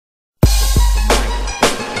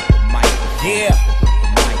Yeah.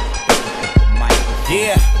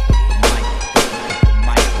 Yeah.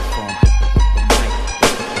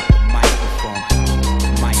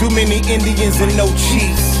 Too many Indians and no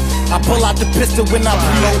chiefs. I pull out the pistol when I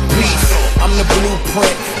promote peace. I'm the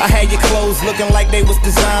blueprint. I had your clothes looking like they was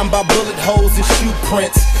designed by bullet holes and shoe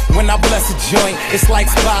prints. When I bless a joint, it's like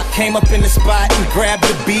Spock came up in the spot and grabbed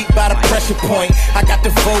the beat by the pressure point. I got the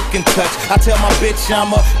Vulcan touch. I tell my bitch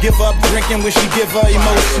I'ma give up drinking when she give her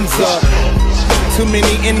emotions up. Too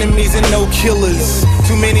many enemies and no killers.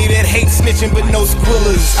 Too many that hate snitching but no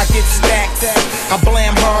squillers. I get stacked. I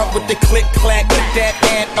blam hard with the click clack. With that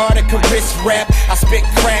Antarctica wrist rap. I spit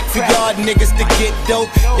crack for y'all niggas to get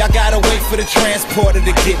dope. Y'all gotta wait for the transporter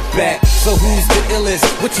to get back. So who's the illest?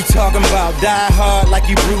 What you talking about? Die hard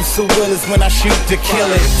like you Bruce Willis when I shoot to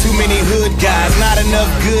kill it. Too many hood guys, not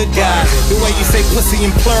enough good guys. The way you say pussy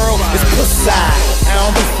in plural is pussy. I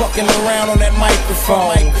don't be fucking around on that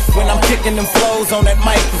microphone. When I'm kicking them flows on that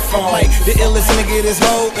microphone, the illest nigga is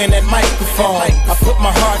hoe in that microphone. I put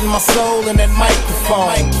my heart and my soul in that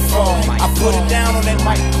microphone. I put it down on that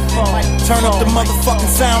microphone. Turn up the motherfucking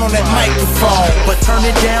sound on that microphone. But turn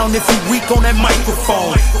it down if you weak on that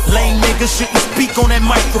microphone. Lame niggas shouldn't speak on that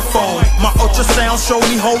microphone. My ultrasound showed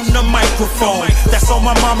me holding a microphone. That's on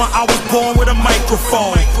my mama, I was born with a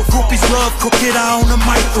microphone. Groupies love cook it out on the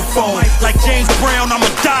microphone. Like James Brown, I'ma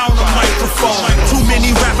die on the microphone. Too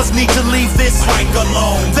many rappers need to leave this mic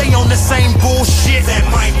alone. They on the same bullshit that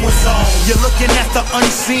mic was on. You're looking at the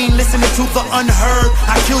unseen, listening to the unheard.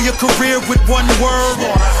 I kill your career with one word.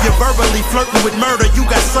 You're verbally flirting with murder, you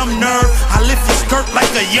got some nerve. I lift your skirt like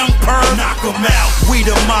a young perv. Knock 'em out. We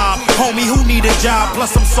the mob, homie, who need a job?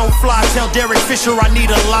 Plus I'm so fly, tell Derek Fisher I need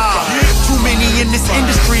a live. Too many in this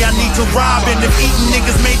industry I need to rob. And if eating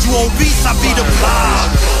niggas made you obese, I be the blob.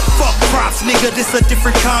 Fuck props, nigga, this a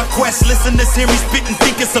different conquest. Listeners hear me spit and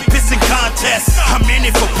think it's a pissing contest. I'm in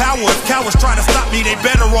it for power, if cowards try to stop me, they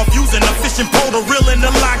better off using a fishing pole to reel in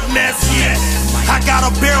the Loch Ness. Yes, I got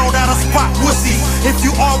a barrel that'll spot wussy. If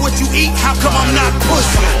you are what you eat, how come I'm not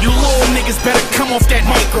pussy? You little niggas better come off that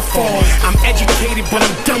microphone. I'm educated, but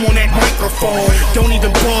I'm dumb on that microphone. Don't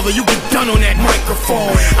even bother, you get done on that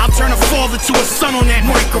microphone. I'll turn a father to a son on that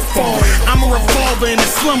microphone. I'm a revolver in the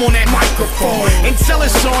slum on that microphone. And tell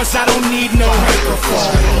us I don't need no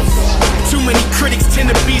microphone. Too many critics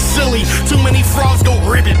tend to be silly. Too many frogs go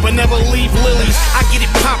ribbit but never leave lilies. I get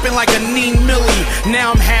it popping like a Neen Millie.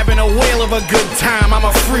 Now I'm having a whale of a good time, I'm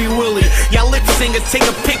a free willy. Y'all lip singers take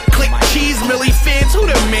a pick, click, cheese millie. Fans, who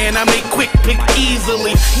the man? I make quick pick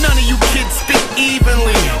easily. None of you kids spit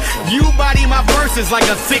evenly. You body my verses like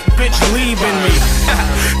a thick bitch leaving me.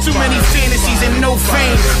 Too many fantasies and no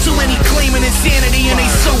fame. Too many claiming insanity and they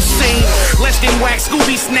so sane. Less than wax,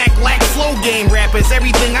 Scooby snack, lack flow game rappers.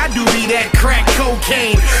 Everything I do be that crack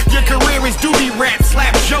cocaine. Your career is doobie rap,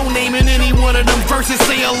 slap Joe name in any one of them verses.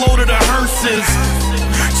 Say hello to the hearses.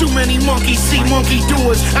 Too many monkeys see monkey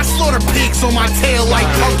doers. I slaughter pigs on my tail like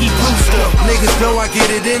Punky Brewster. Niggas know I get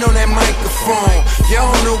it in on that microphone. Y'all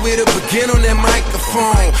don't know where to begin on that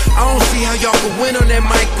microphone. I don't see how y'all can win on that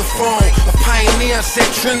microphone. A pioneer, I set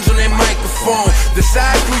trends on that microphone.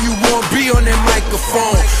 Decide who you want be on that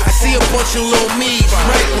microphone. I see a bunch of little me's,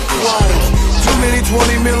 microphones. Too many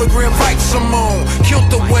 20-milligram bikes I'm on. Killed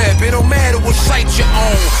the web, it don't matter what site you're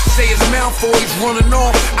on. Say his mouth or he's running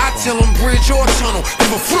off, I tell him bridge or tunnel.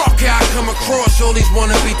 Give a fuck how I come across all these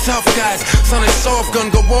wanna be tough guys. Son is soft,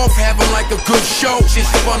 gun go off, have him like a good show.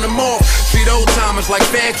 Just spun them off, treat old timers like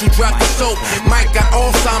fags who dropped the soap. Mike got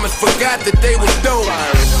Alzheimer's, forgot that they was dope.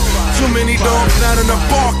 Too many dogs, not enough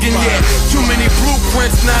barking yet. Too many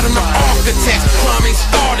blueprints, not enough architects. Crime ain't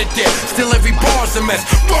started yet, still every bar's a mess.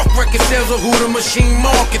 Fuck record sales or who the machine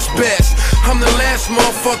markets best. I'm the last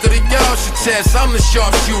motherfucker that y'all should test. I'm the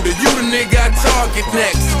sharpshooter, you the nigga I target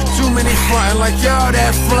next. Too many flying like y'all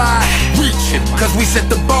that fly. Reaching, cause we set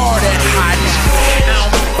the bar that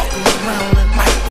high.